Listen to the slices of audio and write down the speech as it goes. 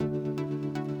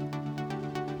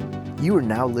You are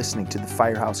now listening to the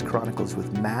Firehouse Chronicles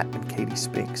with Matt and Katie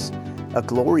Spinks, a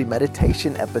glory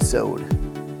meditation episode.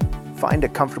 Find a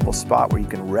comfortable spot where you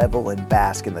can revel and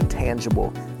bask in the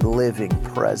tangible, living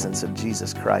presence of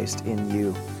Jesus Christ in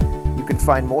you. You can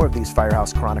find more of these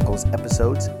Firehouse Chronicles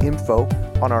episodes, info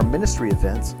on our ministry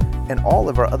events, and all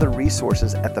of our other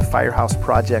resources at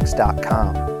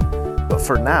thefirehouseprojects.com. But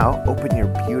for now, open your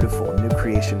beautiful new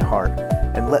creation heart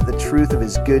and let the truth of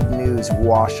His good news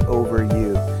wash over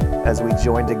you as we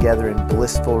join together in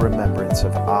blissful remembrance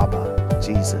of Abba,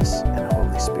 Jesus, and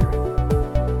Holy Spirit.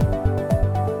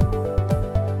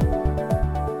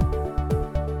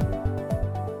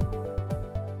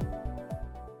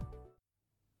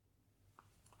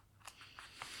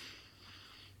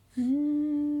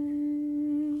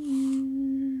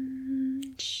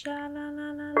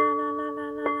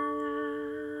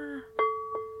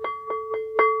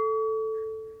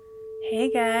 Hey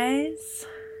guys,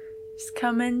 just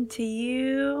coming to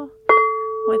you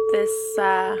with this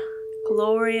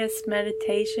glorious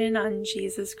meditation on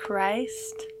Jesus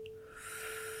Christ.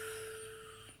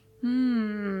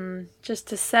 Just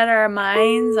to set our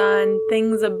minds on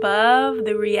things above,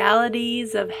 the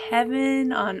realities of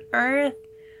heaven on earth,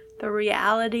 the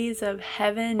realities of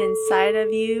heaven inside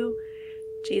of you,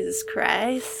 Jesus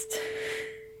Christ.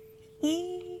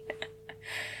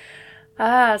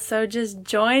 So just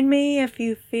join me if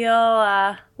you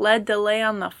feel led to lay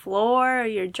on the floor or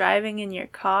you're driving in your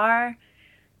car.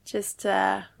 Just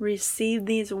receive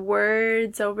these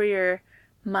words over your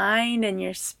mind and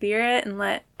your spirit and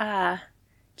let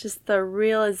just the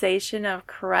realization of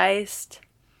Christ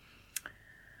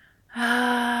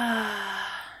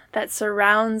that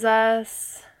surrounds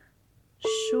us.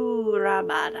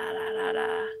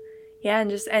 Yeah, and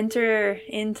just enter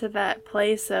into that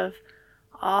place of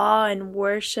awe and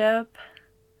worship.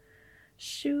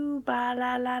 So I'm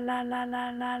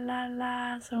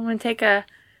going to take a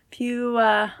few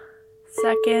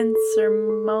seconds or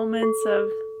moments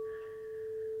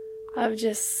of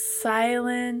just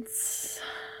silence.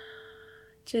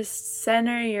 Just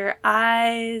center your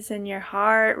eyes and your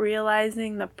heart,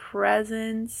 realizing the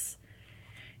presence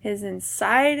is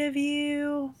inside of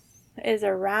you, is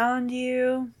around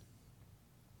you.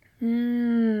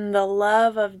 The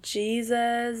love of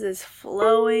Jesus is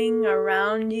flowing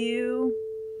around you.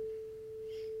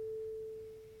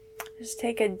 Just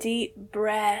take a deep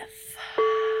breath.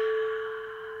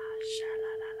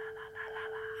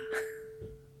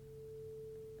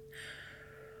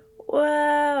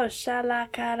 Whoa.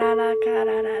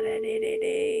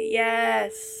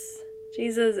 Yes.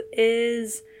 Jesus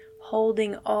is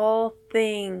holding all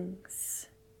things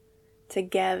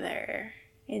together.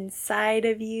 Inside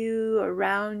of you,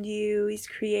 around you. He's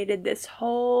created this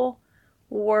whole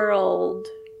world,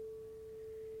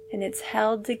 and it's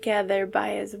held together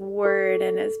by His word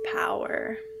and His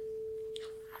power.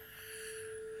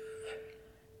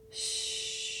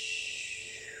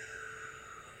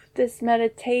 This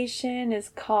meditation is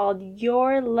called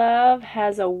Your Love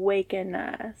Has Awakened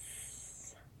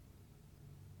Us.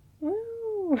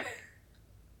 Woo!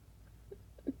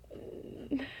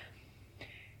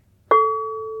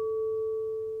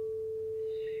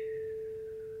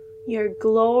 Your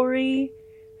glory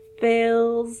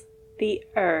fills the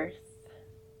earth.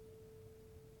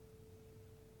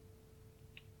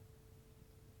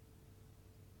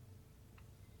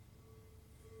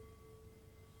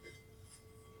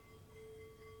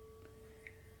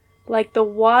 Like the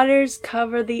waters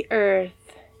cover the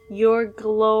earth, your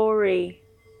glory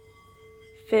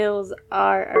fills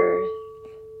our earth.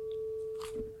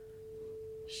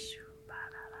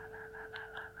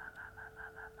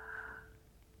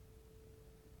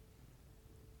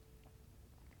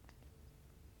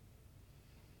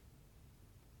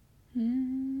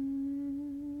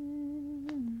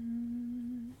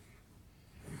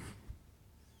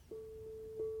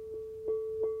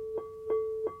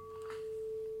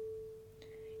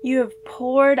 You have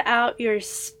poured out your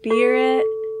Spirit,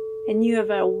 and you have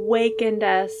awakened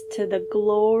us to the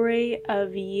glory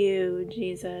of you,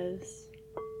 Jesus.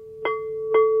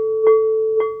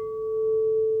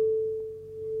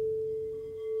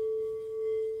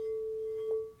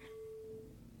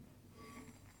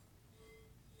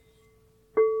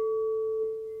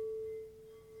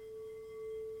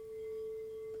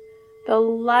 The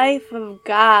life of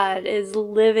God is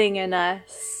living in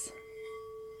us,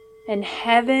 and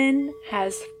heaven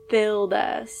has filled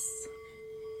us.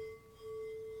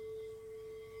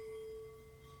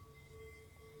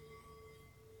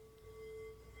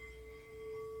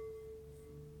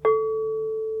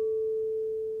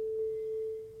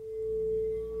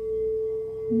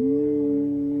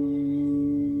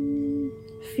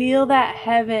 feel that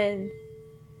heaven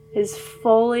is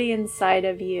fully inside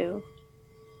of you.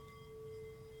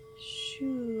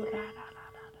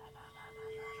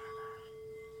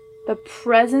 The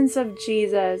presence of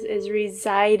Jesus is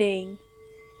residing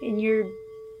in your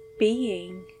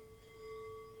being,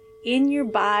 in your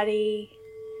body,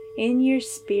 in your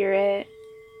spirit,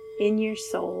 in your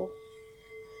soul.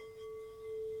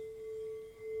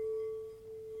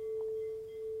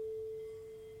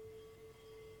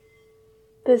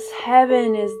 This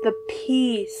heaven is the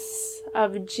peace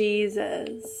of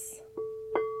Jesus.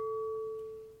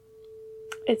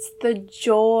 It's the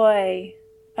joy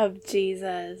of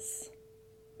Jesus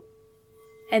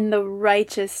and the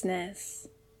righteousness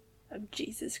of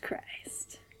Jesus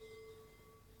Christ.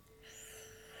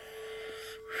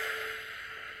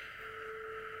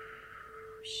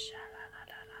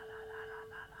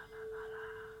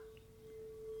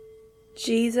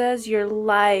 Jesus, your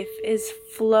life is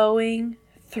flowing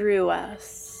through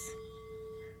us.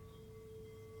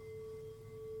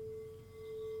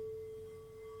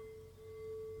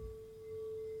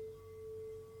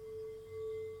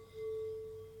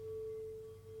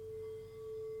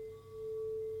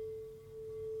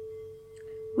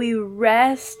 We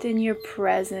rest in your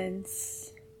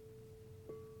presence.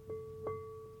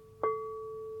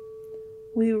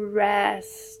 We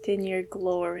rest in your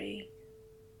glory.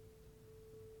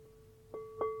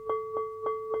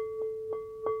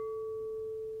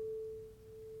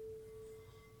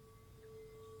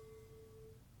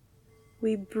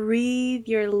 We breathe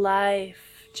your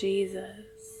life, Jesus,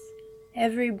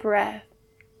 every breath.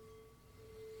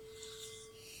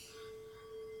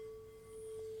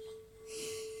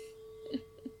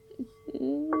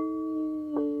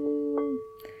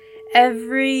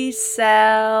 Every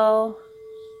cell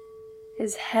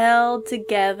is held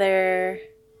together.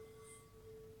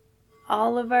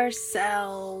 All of our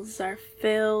cells are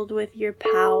filled with your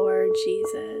power,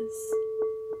 Jesus.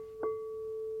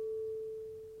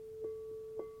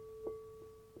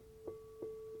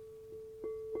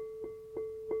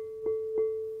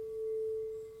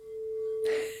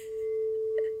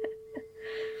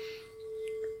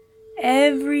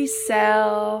 Every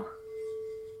cell,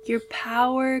 your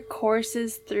power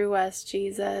courses through us,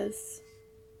 Jesus.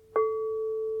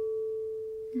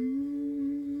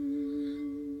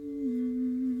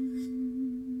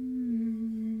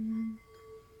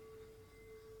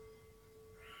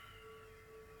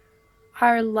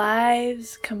 Our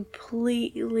lives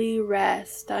completely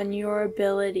rest on your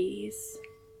abilities.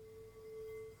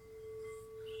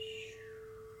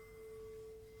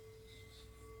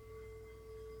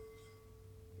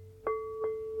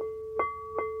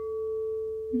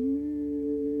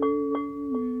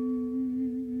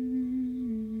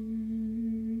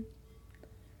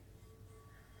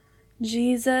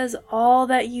 Jesus, all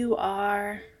that you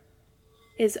are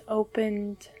is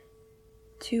opened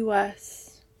to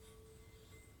us.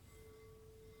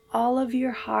 All of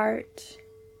your heart,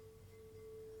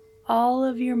 all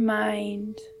of your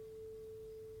mind,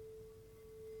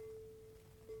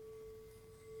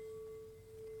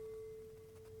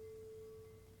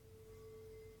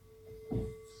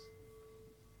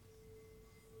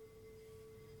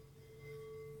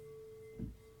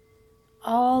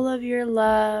 all of your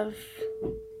love.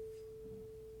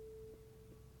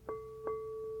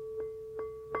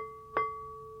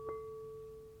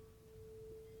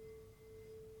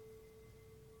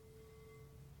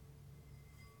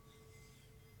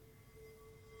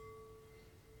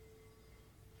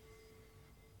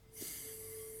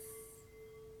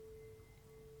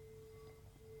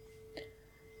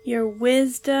 Your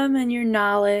wisdom and your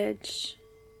knowledge.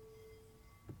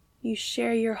 You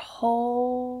share your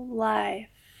whole life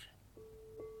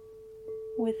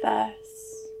with us.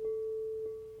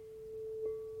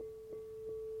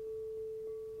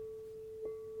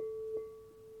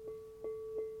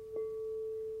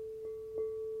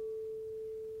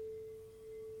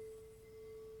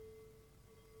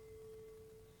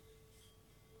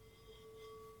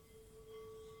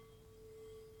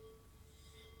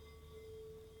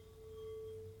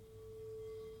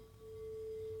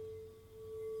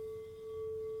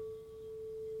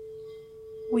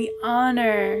 We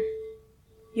honor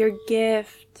your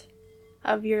gift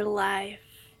of your life,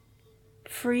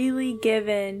 freely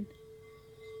given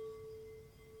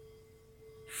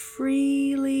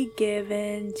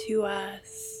to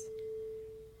us.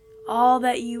 All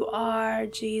that you are,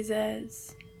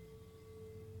 Jesus.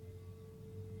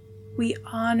 We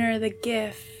honor the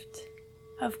gift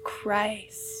of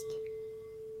Christ.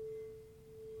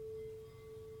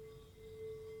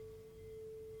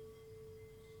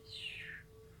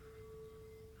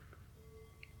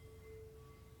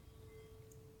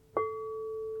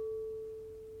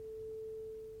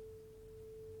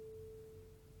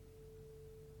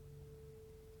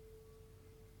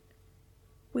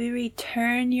 We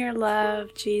return your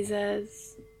love,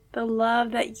 Jesus, the love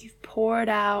that you've poured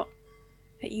out,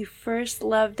 that you first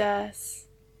loved us.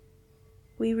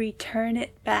 We return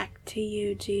it back to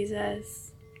you,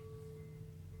 Jesus.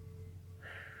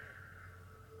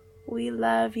 We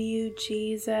love you,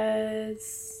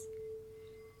 Jesus.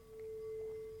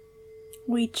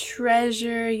 We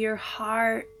treasure your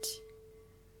heart.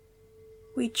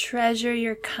 We treasure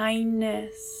your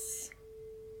kindness.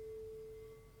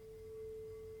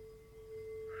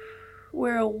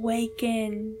 We're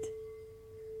awakened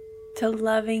to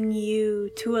loving you,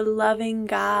 to a loving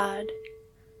God.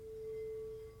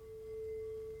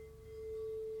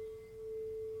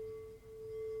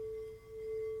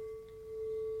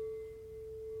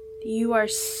 You are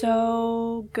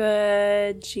so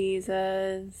good,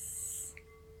 Jesus.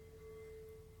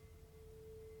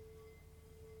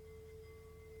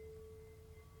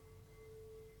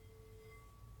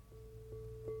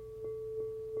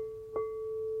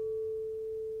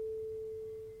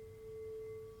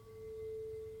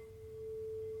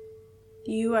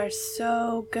 You are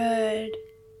so good.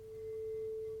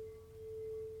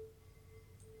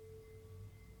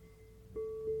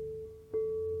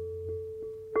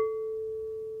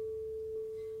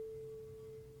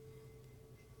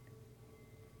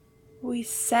 We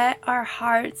set our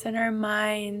hearts and our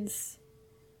minds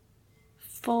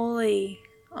fully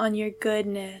on your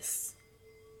goodness.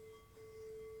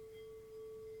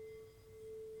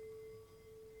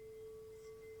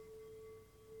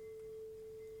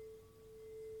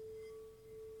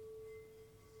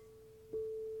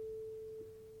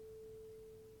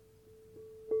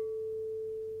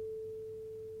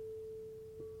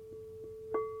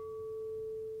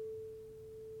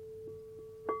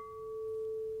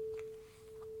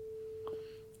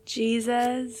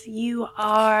 Jesus, you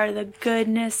are the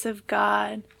goodness of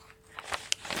God.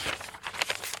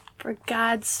 For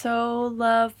God so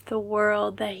loved the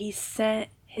world that he sent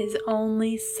his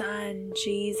only Son,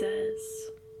 Jesus.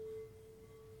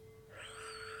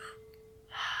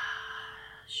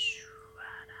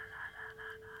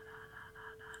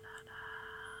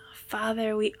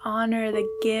 Father, we honor the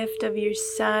gift of your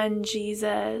Son,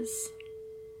 Jesus.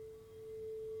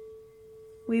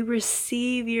 We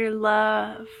receive your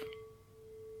love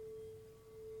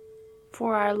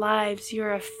for our lives,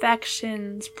 your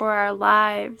affections for our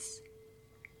lives.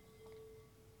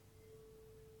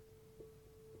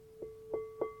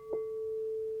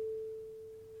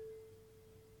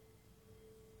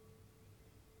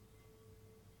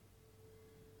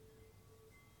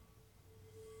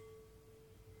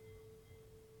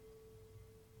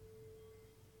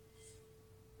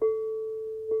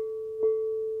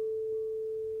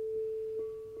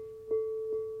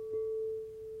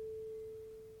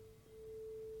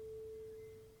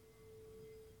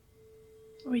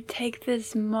 We take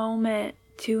this moment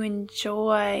to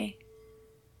enjoy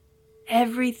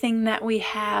everything that we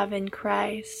have in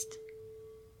Christ.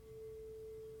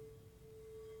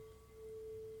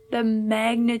 The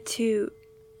magnitude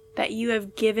that you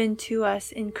have given to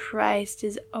us in Christ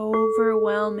is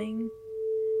overwhelming.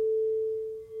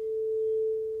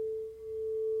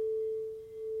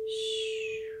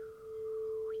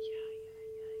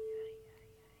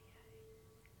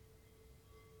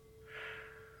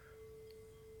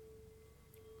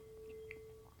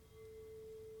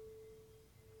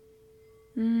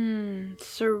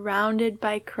 Surrounded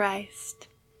by Christ.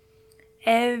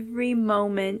 Every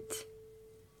moment,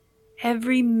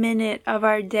 every minute of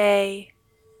our day,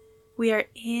 we are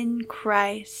in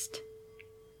Christ,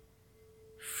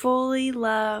 fully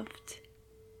loved,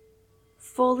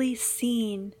 fully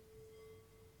seen,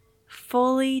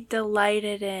 fully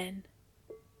delighted in.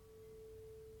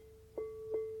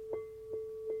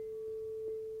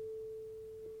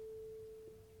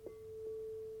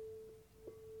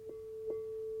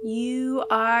 You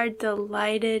are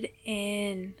delighted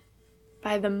in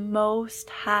by the Most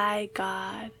High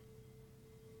God.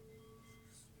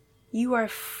 You are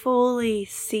fully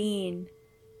seen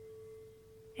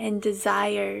and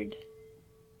desired.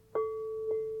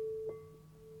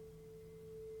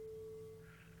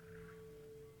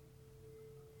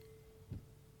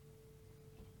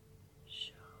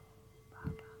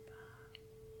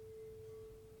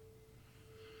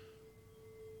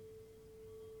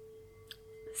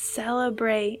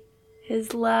 Celebrate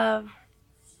his love.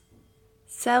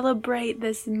 Celebrate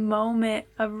this moment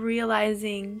of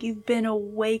realizing you've been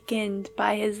awakened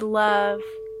by his love.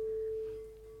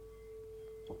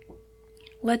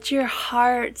 Let your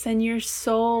hearts and your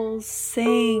souls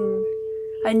sing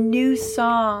a new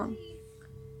song.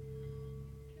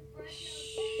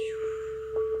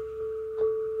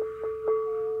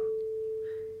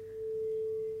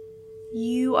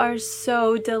 you are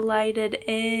so delighted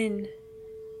in.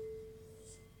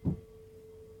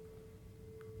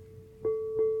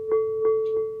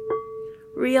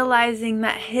 Realizing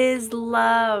that His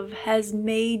love has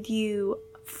made you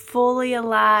fully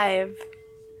alive.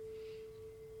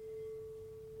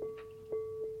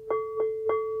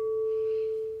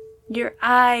 Your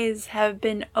eyes have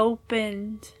been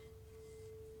opened.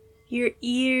 Your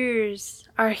ears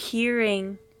are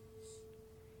hearing.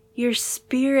 Your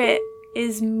spirit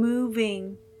is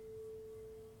moving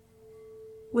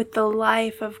with the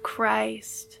life of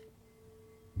Christ.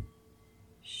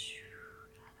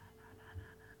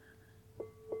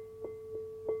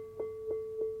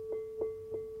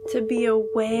 To be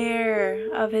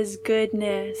aware of His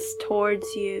goodness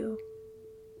towards you.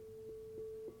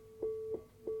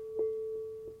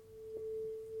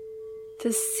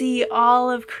 To see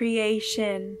all of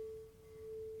creation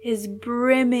is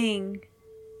brimming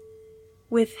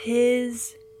with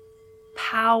His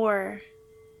power,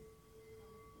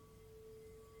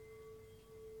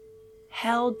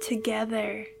 held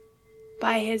together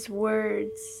by His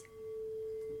words,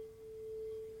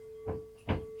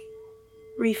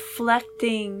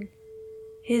 reflecting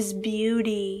His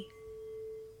beauty.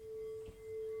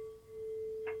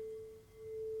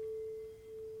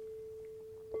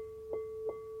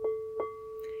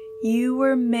 You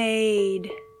were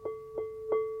made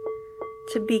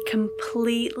to be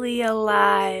completely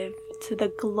alive to the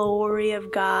glory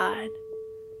of God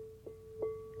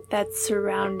that's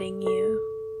surrounding you.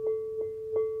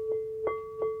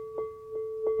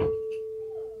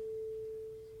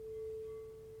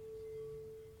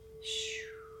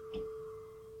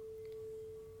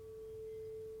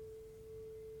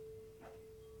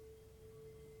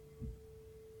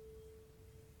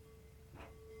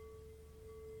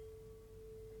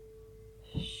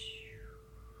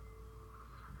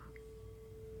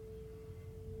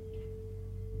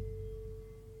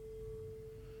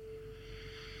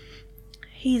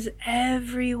 He's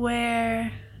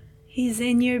everywhere. He's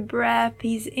in your breath.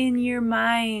 He's in your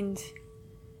mind.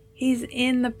 He's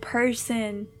in the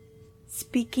person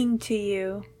speaking to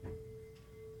you.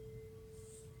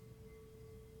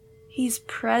 He's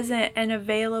present and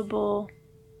available.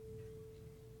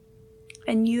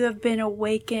 And you have been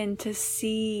awakened to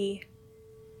see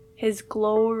His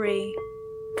glory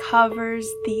covers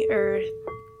the earth,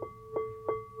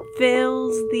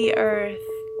 fills the earth.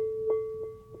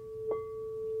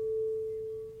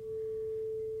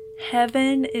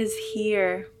 Heaven is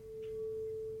here.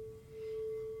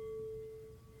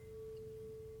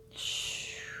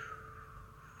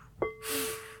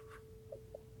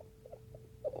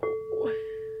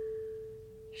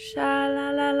 Sha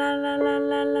la la la la la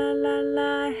la la la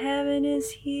la. Heaven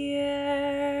is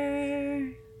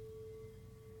here.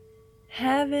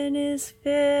 Heaven is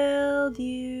filled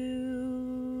you.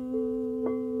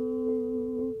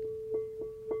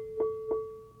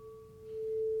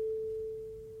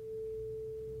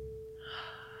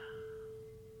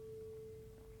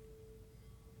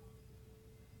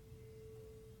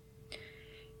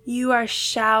 You are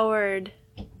showered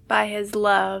by His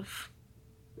love.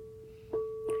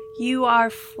 You are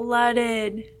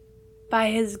flooded by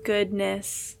His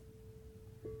goodness.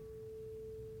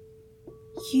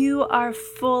 You are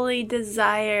fully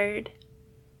desired,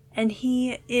 and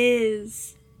He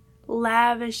is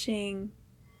lavishing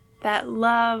that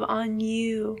love on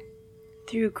you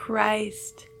through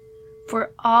Christ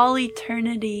for all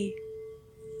eternity.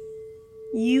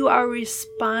 You are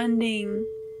responding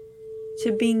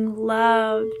to being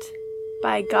loved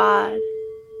by God.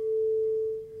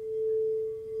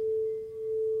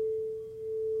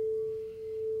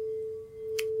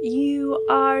 You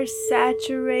are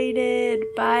saturated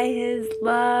by His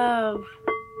love.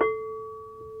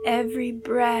 Every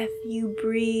breath you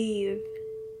breathe,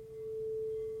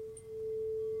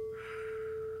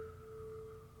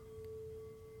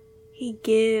 He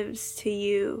gives to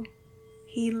you.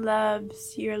 He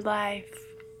loves your life.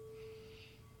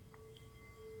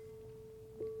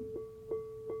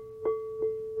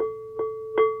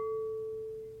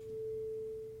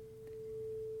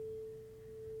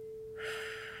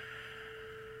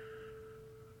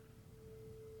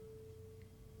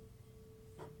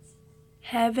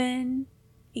 Heaven,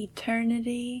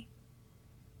 eternity,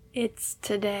 it's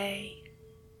today.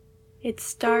 It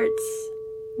starts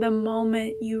the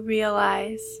moment you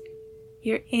realize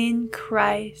you're in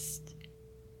Christ.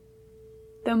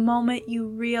 The moment you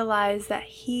realize that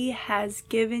He has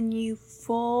given you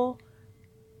full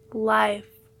life,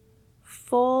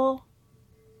 full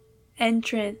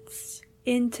entrance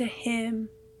into Himself.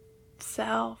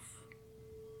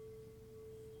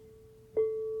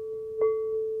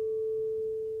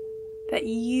 that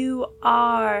you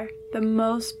are the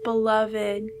most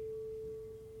beloved.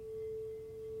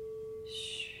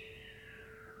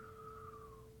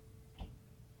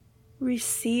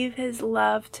 Receive His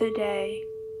love today.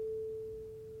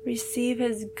 Receive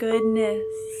His goodness.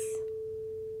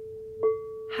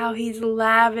 How He's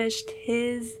lavished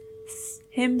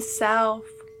Himself,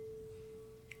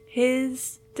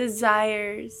 His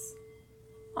desires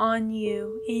on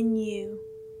you, in you.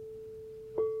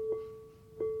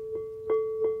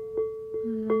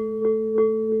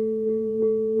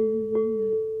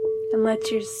 And let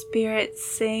your spirit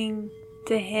sing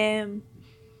to Him.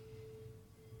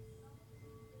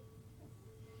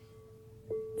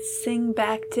 Sing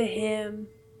back to Him.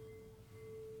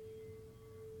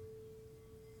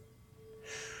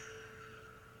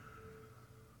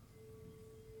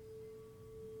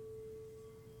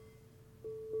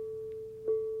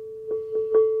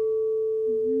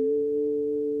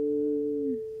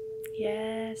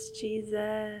 Yes,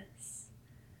 Jesus.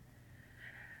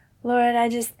 Lord, I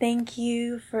just thank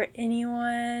you for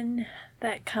anyone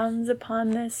that comes upon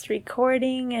this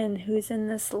recording and who's in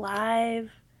this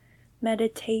live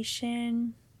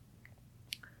meditation.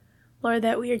 Lord,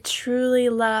 that we are truly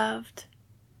loved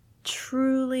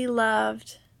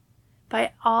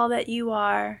by all that you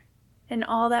are, and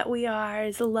all that we are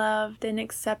is loved and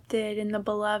accepted in the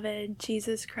beloved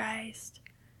Jesus Christ.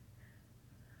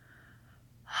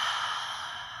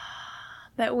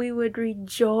 That we would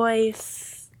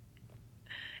rejoice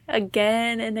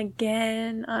again and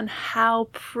again on how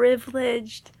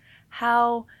privileged,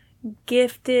 how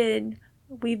gifted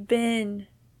we've been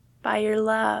by your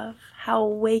love, how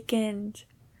awakened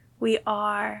we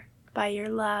are by your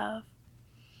love.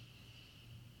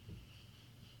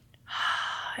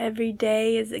 Every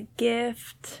day is a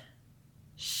gift.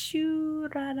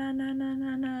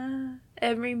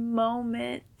 Every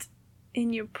moment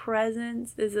in your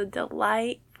presence is a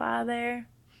delight, Father.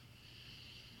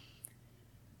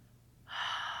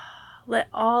 Let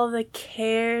all the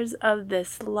cares of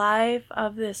this life,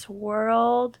 of this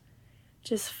world,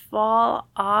 just fall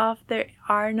off. There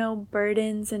are no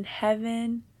burdens in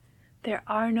heaven. There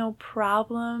are no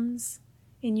problems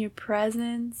in your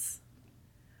presence.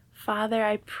 Father,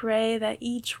 I pray that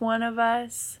each one of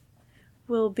us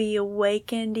will be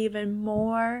awakened even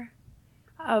more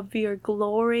of your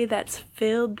glory that's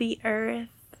filled the earth,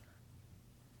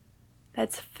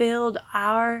 that's filled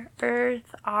our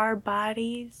earth, our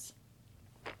bodies.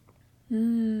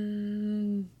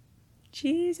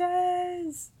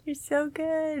 Jesus, you're so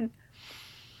good.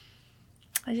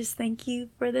 I just thank you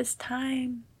for this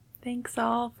time. Thanks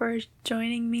all for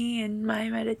joining me in my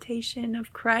meditation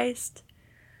of Christ.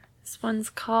 This one's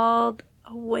called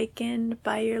Awakened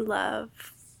by Your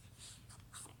Love.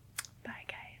 Bye,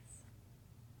 guys.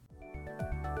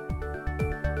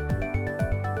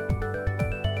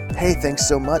 Hey, thanks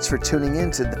so much for tuning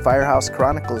in to the Firehouse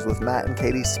Chronicles with Matt and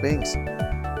Katie Spinks.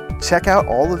 Check out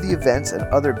all of the events and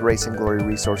other Grace and Glory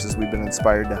resources we've been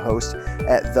inspired to host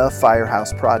at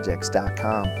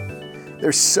thefirehouseprojects.com.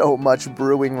 There's so much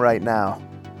brewing right now.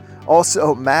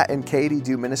 Also, Matt and Katie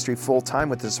do ministry full-time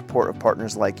with the support of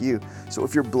partners like you. So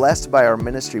if you're blessed by our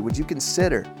ministry, would you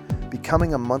consider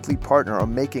becoming a monthly partner or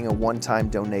making a one-time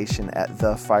donation at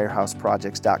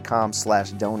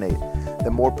thefirehouseprojects.com/donate?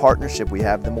 The more partnership we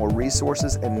have, the more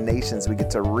resources and nations we get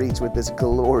to reach with this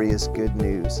glorious good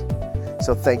news.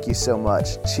 So thank you so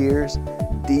much. Cheers,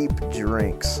 deep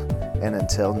drinks, and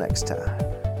until next time.